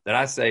that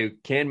I say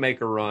can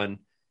make a run.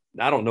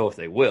 I don't know if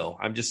they will.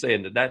 I'm just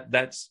saying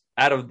that's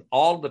out of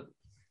all the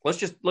 – let's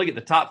just look at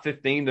the top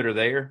 15 that are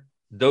there.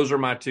 Those are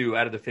my two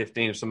out of the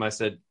 15. If somebody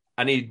said,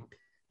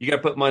 you got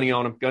to put money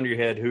on them, gun to your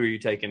head, who are you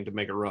taking to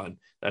make a run?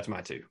 That's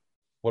my two.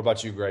 What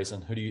about you,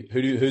 Grayson?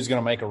 Who's going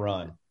to make a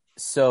run?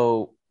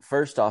 So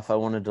first off, I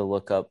wanted to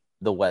look up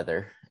the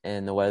weather,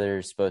 and the weather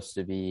is supposed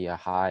to be a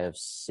high of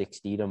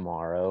 60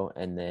 tomorrow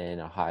and then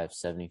a high of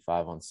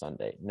 75 on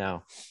Sunday.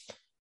 Now,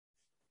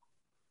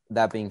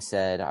 that being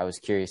said, I was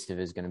curious if it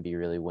was going to be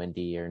really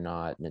windy or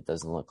not, and it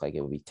doesn't look like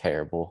it would be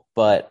terrible.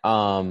 But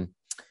the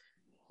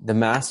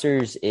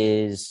Masters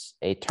is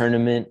a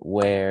tournament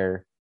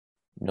where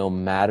no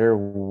matter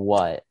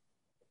what,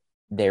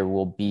 there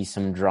will be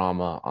some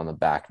drama on the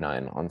back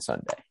nine on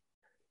Sunday.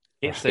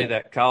 Can't say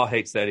that. Kyle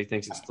hates that. He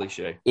thinks it's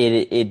cliche.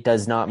 It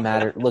does not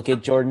matter. Look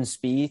at Jordan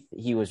Spieth.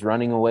 He was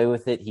running away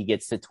with it. He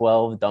gets to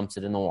 12, dumps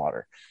it in the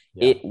water.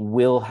 Yeah. It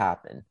will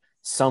happen.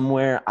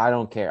 Somewhere, I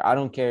don't care. I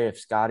don't care if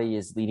Scotty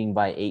is leading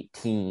by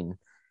 18.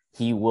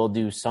 He will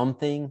do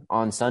something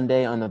on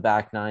Sunday on the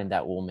back nine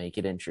that will make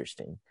it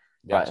interesting.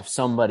 Gotcha. But if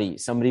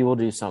somebody will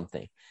do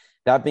something.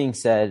 That being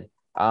said,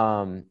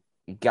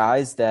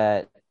 guys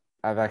that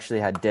I've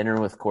actually had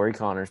dinner with Corey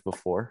Connors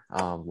before,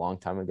 a long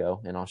time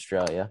ago in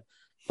Australia.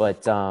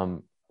 But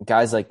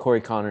guys like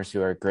Corey Connors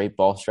who are great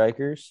ball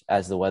strikers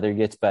as the weather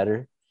gets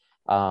better,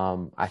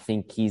 I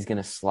think he's going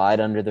to slide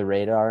under the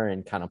radar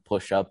and kind of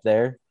push up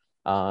there.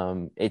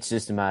 It's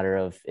just a matter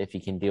of if he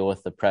can deal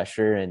with the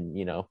pressure and,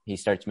 he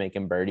starts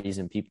making birdies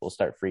and people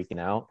start freaking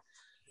out.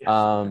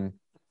 Yes.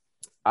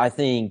 I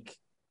think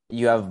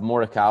you have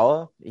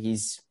Morikawa.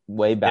 He's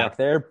way back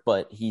there,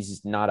 but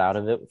he's not out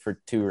of it for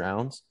 2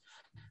 rounds.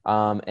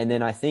 And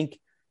then I think,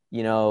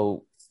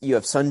 you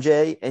have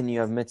Sanjay and you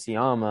have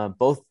Matsuyama,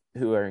 both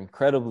who are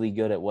incredibly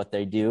good at what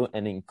they do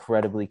and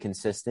incredibly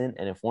consistent.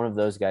 And if one of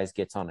those guys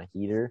gets on a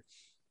heater,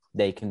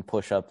 they can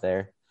push up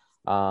there.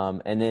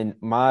 And then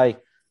my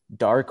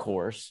dark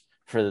horse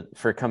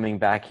for coming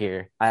back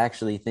here, I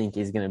actually think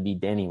is going to be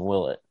Danny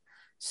Willett.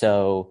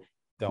 So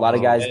a lot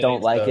of guys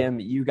don't like him.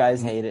 You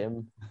guys hate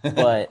him,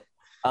 but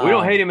we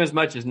don't hate him as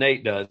much as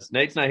Nate does.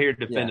 Nate's not here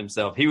to defend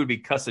himself. He would be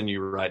cussing you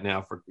right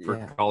now for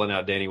calling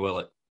out Danny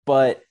Willett.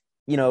 But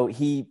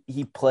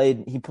he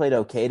played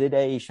okay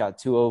today. He shot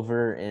 2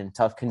 over in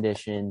tough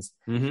conditions.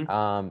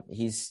 Mm-hmm.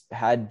 He's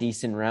had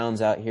decent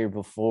rounds out here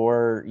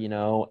before,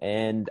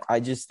 and I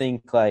just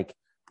think like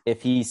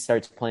if he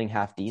starts playing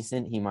half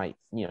decent, he might,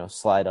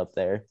 slide up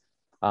there.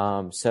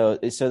 So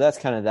that's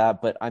kind of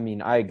that. But I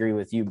mean, I agree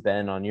with you,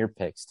 Ben, on your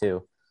picks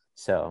too.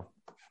 So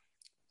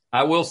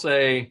I will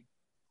say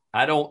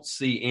I don't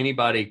see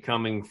anybody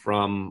coming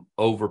from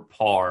over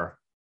par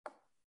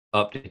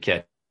up to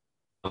catch.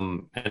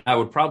 And I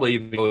would probably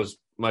even go as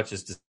much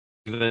as to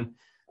even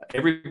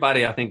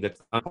everybody. I think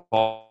that's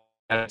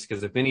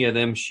because if any of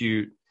them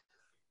shoot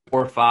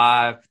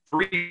 4-5,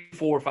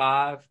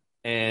 3-4-5,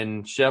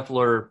 and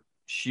Scheffler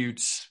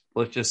shoots,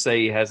 let's just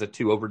say he has a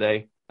 2 over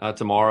day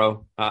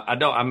tomorrow.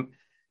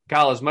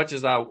 Kyle, as much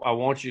as I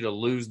want you to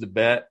lose the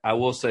bet, I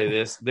will say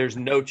this: there's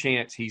no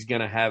chance he's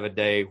going to have a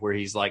day where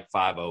he's like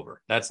 5 over.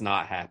 That's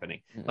not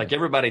happening. Mm-hmm. Like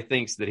everybody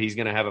thinks that he's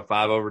going to have a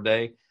 5 over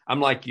day. I'm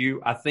like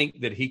you. I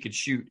think that he could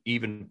shoot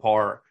even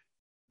par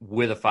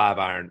with a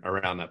 5-iron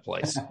around that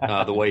place,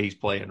 the way he's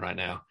playing right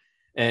now.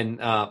 And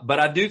but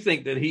I do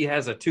think that he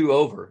has a 2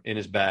 over in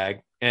his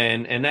bag,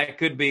 and that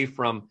could be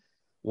from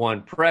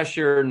one,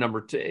 pressure,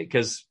 number 2,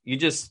 because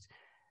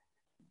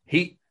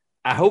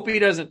I hope he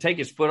doesn't take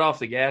his foot off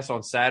the gas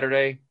on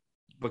Saturday,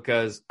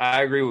 because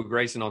I agree with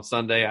Grayson on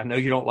Sunday. I know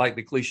you don't like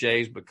the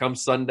cliches, but come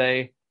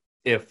Sunday,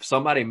 if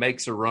somebody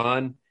makes a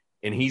run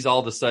and he's all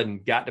of a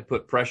sudden got to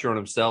put pressure on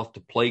himself to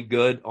play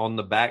good on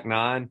the back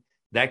 9,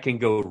 that can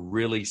go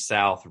really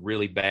south,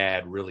 really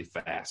bad, really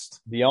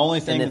fast. The only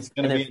thing that's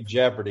going to be in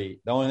jeopardy,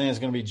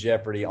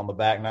 on the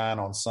back 9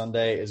 on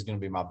Sunday is going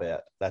to be my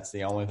bet. That's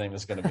the only thing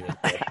that's going to be in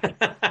jeopardy.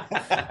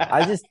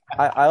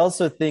 I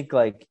also think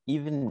like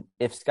even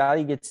if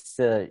Scotty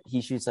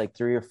he shoots like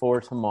 3 or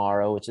 4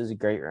 tomorrow, which is a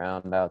great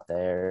round out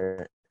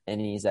there, and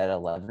he's at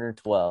 11 or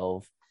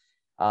 12,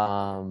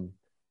 and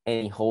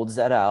he holds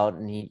that out,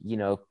 and he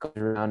goes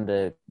around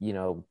to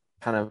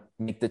kind of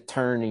make the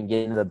turn and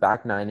get into the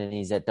back 9, and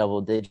he's at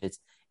double digits,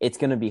 it's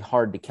going to be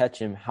hard to catch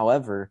him.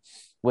 However,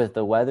 with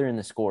the weather and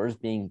the scores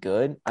being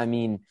good, I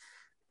mean,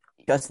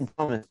 Justin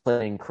Thomas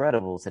played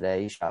incredible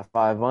today. He shot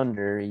 5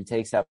 under. He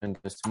takes that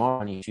and goes tomorrow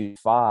and he shoots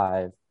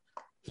 5.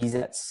 He's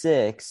at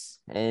 6.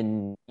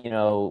 And,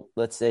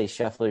 let's say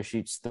Scheffler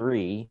shoots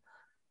 3.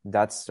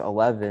 That's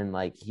 11.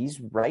 Like, he's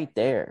right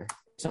there.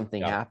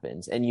 Something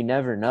happens. And you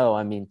never know.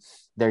 I mean,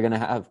 they're going to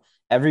have –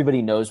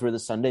 everybody knows where the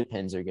Sunday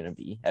pins are going to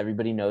be.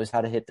 Everybody knows how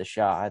to hit the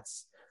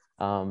shots.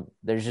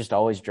 There's just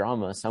always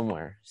drama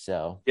somewhere.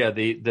 So, yeah,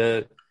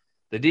 the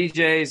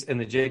DJs and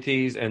the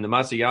JTs and the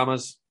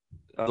Matsuyamas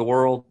of the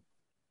world,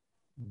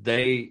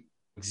 they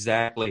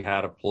exactly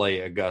how to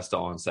play Augusta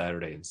on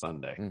Saturday and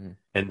Sunday. Mm-hmm.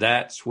 And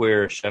that's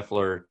where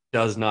Scheffler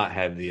does not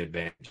have the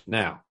advantage.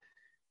 Now,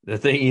 the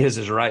thing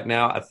is right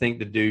now, I think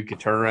the dude could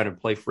turn around and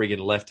play friggin'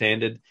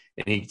 left-handed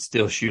and he'd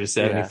still shoot a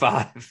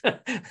 75.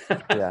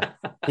 Yeah.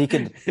 He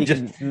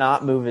could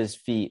not move his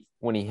feet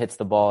when he hits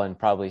the ball and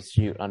probably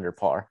shoot under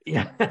par.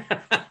 Yeah.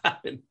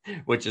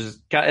 Which is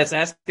it's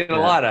asking a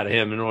lot out of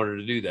him in order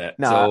to do that.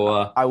 No,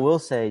 so I will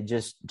say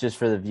just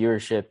for the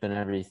viewership and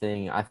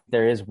everything,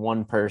 there is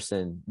one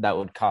person that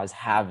would cause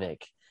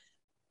havoc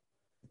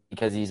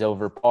because he's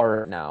over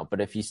par now.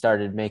 But if he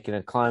started making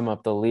a climb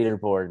up the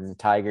leaderboard and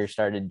Tiger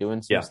started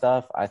doing some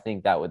stuff, I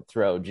think that would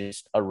throw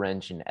just a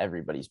wrench in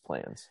everybody's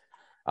plans.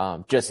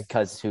 Just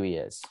because who he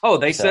is. Oh,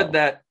 they said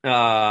that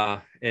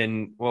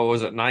in what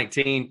was it,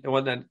 19?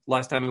 Wasn't that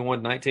last time he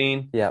won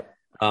 19? Yep.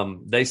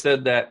 They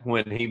said that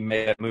when he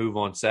made that move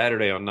on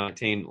Saturday on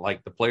 19,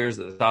 like the players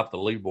at the top of the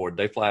leaderboard,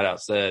 they flat out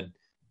said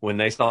when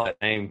they saw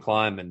that name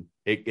climbing,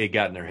 it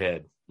got in their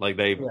head. Like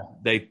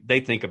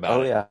they think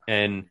about it.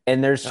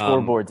 And there's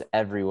scoreboards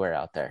everywhere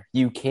out there.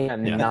 You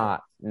can't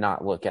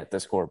not look at the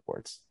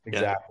scoreboards.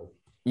 Exactly.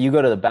 You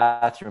go to the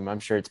bathroom, I'm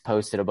sure it's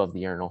posted above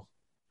the urinal.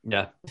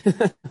 Yeah.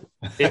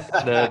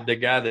 the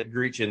guy that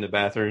greets you in the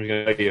bathroom is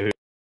going to tell you who.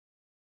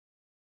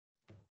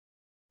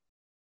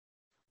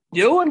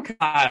 You and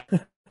Kyle.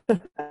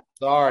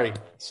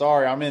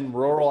 Sorry. I'm in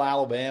rural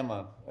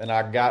Alabama and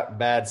I got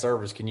bad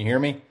service. Can you hear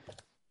me?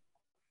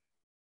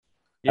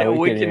 Yeah,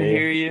 we can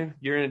hear you.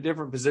 You're in a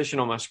different position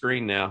on my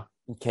screen now.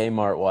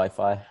 Kmart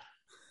Wi-Fi.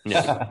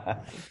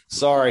 Yeah.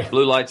 Sorry.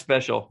 Blue light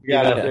special. We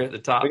got up there at the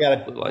top.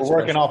 We're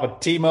working off a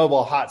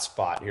T-Mobile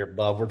hotspot here,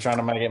 bub. We're trying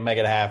to make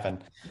it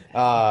happen.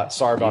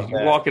 Sorry about that.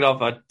 You're walking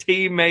off a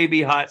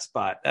T-maybe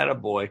hotspot. That a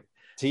boy.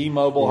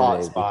 T-Mobile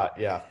hotspot.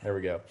 Yeah, there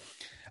we go.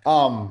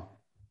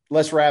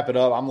 Let's wrap it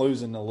up. I'm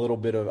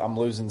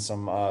losing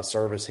some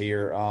service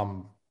here.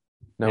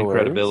 No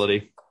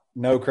credibility.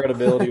 No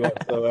credibility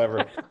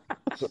whatsoever.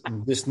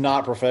 Just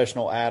not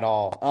professional at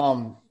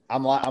all.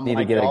 I'm need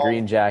to get a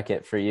green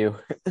jacket for you.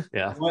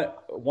 Yeah.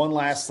 One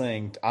last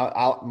thing.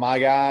 My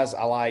guys,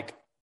 I like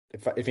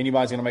if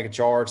anybody's going to make a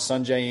charge,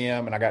 Sungjae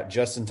M, and I got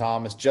Justin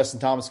Thomas. Justin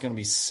Thomas is going to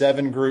be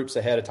 7 groups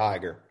ahead of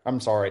Tiger.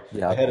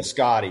 Ahead of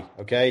Scotty.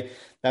 Okay,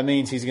 that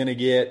means he's going to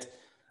get.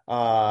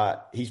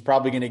 He's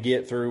probably going to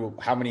get through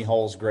how many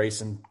holes,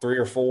 Grayson? 3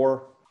 or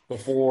 4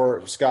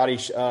 before Scotty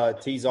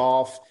tees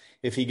off.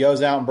 if he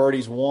goes out and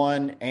birdies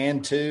 1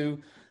 and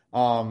 2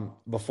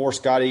 before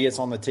Scotty gets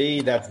on the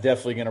tee, that's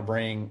definitely going to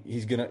bring.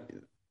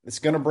 It's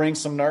going to bring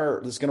some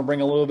nerve. It's going to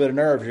bring a little bit of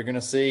nerve. You're going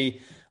to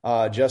see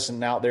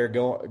Justin out there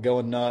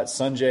going nuts,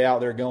 Sungjae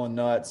out there going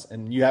nuts,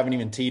 and you haven't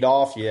even teed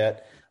off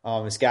yet.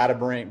 It's got to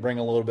bring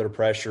a little bit of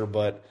pressure,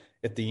 but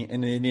at the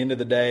end of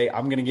the day,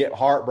 I'm going to get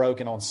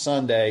heartbroken on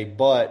Sunday,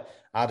 but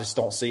I just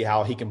don't see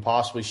how he can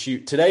possibly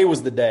shoot. Today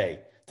was the day.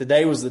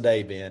 Today was the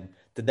day, Ben.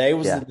 Today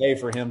was the day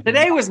for him.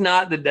 Today was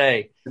not the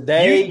day.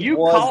 Today you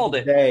called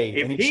it.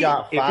 Day, and he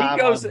shot 5. If he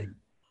goes,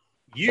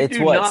 it's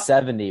what,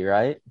 70,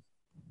 right?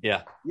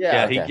 Yeah.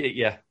 Yeah.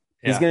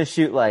 He's going to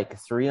shoot like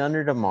 3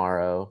 under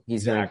tomorrow.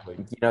 He's going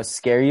to,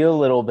 scare you a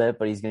little bit,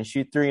 but he's going to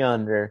shoot 3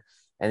 under,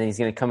 and then he's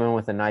going to come in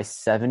with a nice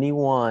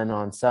 71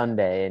 on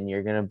Sunday, and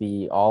you're going to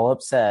be all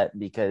upset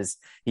because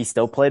he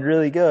still played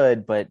really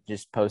good, but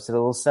just posted a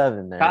little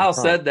 7 there. Kyle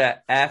said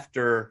that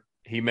after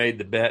he made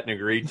the bet and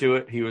agreed to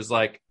it. He was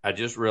like, I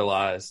just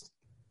realized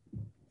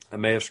I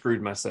may have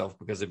screwed myself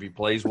because if he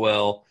plays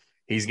well,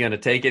 he's going to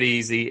take it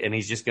easy, and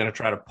he's just going to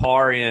try to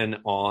par in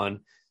on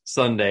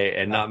Sunday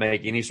and not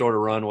make any sort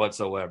of run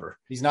whatsoever.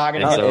 He's not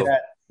going to hit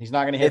that. He's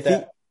not going to hit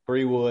that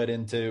 3-wood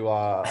into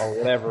or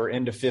whatever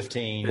into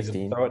 15. He's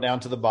going to throw it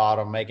down to the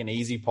bottom, make an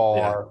easy par.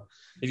 Yeah.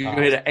 He's going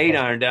to hit an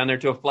 8-iron down there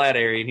to a flat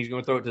area, and he's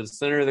going to throw it to the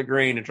center of the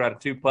green and try to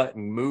 2-putt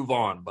and move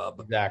on, bub.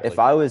 Exactly.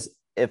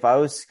 If I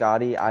was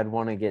Scotty, I'd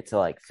want to get to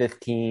like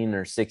 15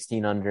 or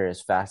 16 under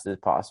as fast as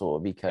possible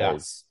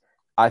because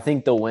I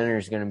think the winner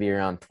is going to be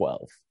around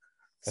 12.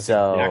 That's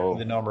exactly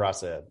the number I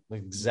said.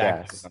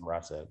 Exactly the number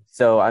I said.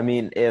 So, I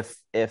mean, if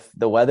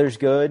the weather's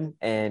good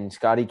and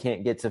Scotty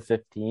can't get to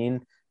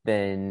 15,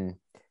 then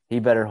he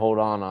better hold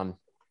on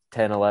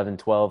 10, 11,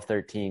 12,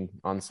 13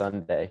 on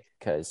Sunday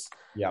because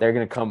they're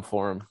going to come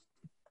for him.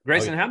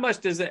 Grayson, how much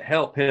does it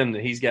help him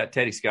that he's got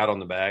Teddy Scott on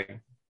the bag?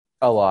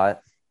 A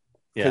lot.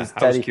 Yeah,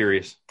 I was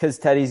curious. Because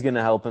Teddy's going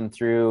to help him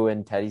through,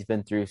 and Teddy's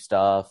been through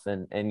stuff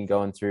and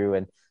going through,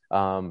 and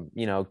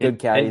good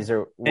caddies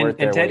are worth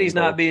their and Teddy's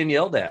weight. Not being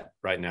yelled at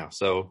right now,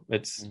 so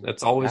that's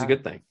always a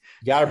good thing.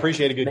 You got to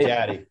appreciate a good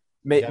caddy.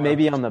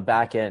 Maybe on the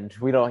back end,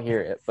 we don't hear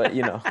it, but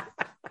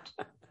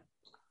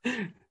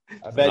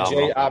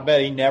I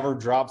bet he never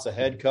drops a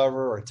head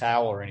cover or a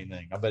towel or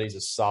anything. I bet he's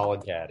a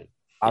solid caddy.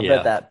 I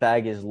bet that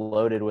bag is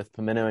loaded with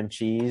pimento and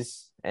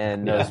cheese.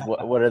 And those,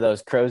 what are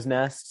those, crow's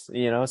nests?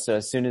 So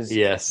as soon as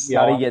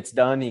Scotty gets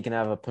done, he can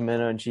have a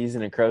pimento and cheese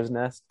and a crow's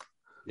nest.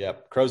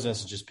 Yep, crow's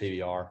nest is just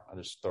PBR. I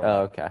just throw.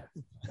 Oh, okay.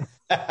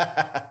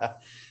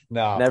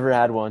 No, never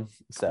had one.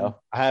 So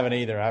I haven't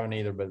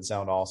either. But it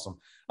sounded awesome.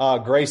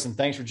 Grayson,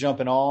 thanks for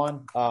jumping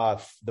on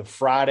the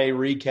Friday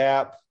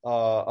recap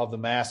of the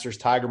Masters.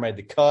 Tiger made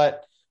the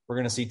cut. We're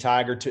going to see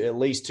Tiger to at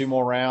least 2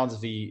 more rounds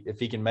if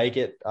he can make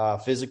it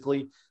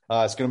physically.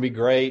 It's going to be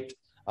great.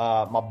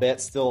 My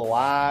bet's still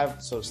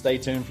alive, so stay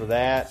tuned for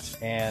that.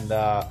 And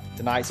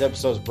tonight's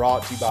episode is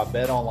brought to you by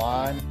Bet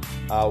Online.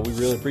 We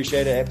really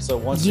appreciate it.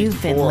 Episode 164.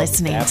 You've been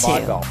listening to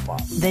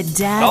the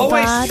Dad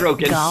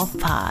Bod Golf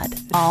Pod.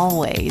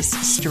 Always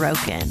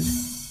stroking.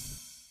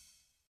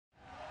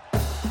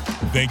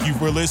 Thank you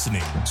for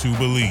listening to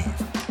Believe.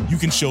 You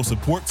can show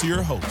support to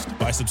your host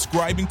by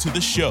subscribing to the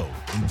show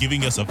and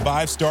giving us a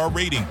 5-star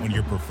rating on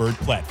your preferred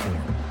platform.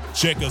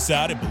 Check us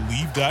out at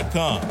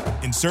Believe.com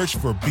and search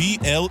for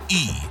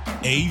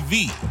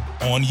BLEAV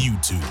on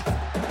YouTube.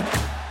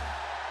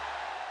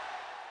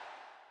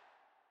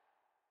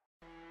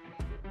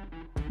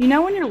 You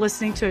know when you're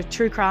listening to a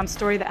true crime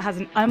story that has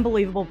an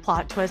unbelievable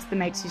plot twist that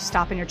makes you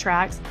stop in your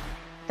tracks?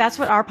 That's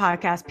what our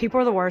podcast, People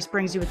Are the Worst,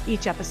 brings you with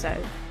each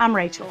episode. I'm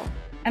Rachel.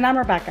 And I'm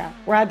Rebecca.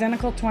 We're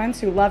identical twins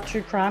who love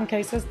true crime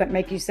cases that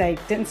make you say,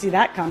 didn't see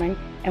that coming,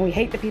 and we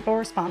hate the people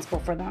responsible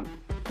for them.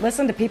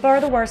 Listen to People Are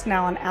the Worst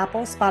now on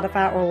Apple,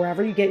 Spotify, or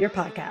wherever you get your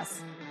podcasts.